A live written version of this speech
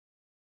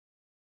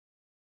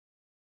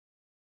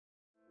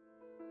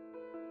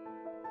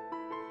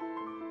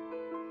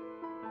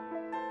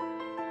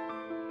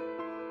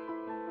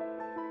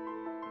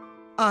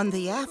On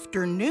the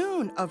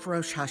afternoon of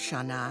Rosh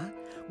Hashanah,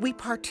 we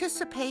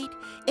participate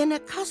in a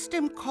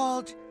custom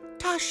called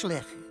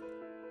tashlich.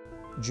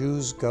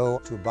 Jews go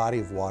to a body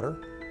of water,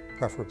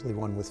 preferably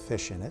one with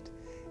fish in it,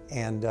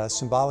 and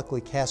symbolically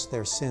cast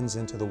their sins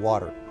into the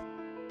water.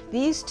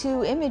 These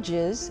two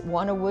images,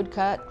 one a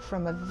woodcut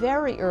from a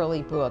very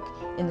early book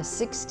in the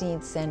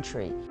 16th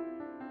century,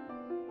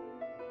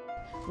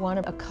 one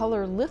a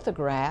color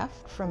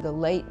lithograph from the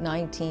late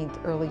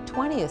 19th, early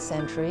 20th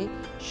century,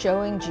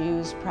 showing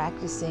Jews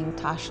practicing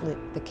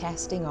tashlich, the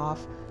casting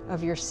off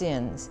of your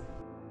sins.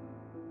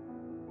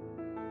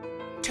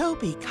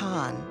 Toby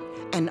Kahn,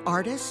 an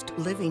artist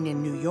living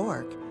in New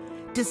York,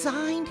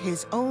 designed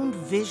his own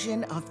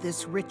vision of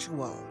this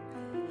ritual.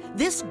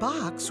 This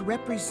box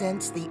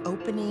represents the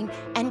opening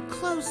and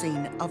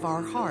closing of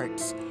our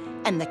hearts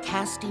and the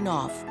casting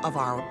off of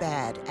our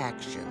bad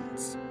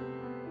actions.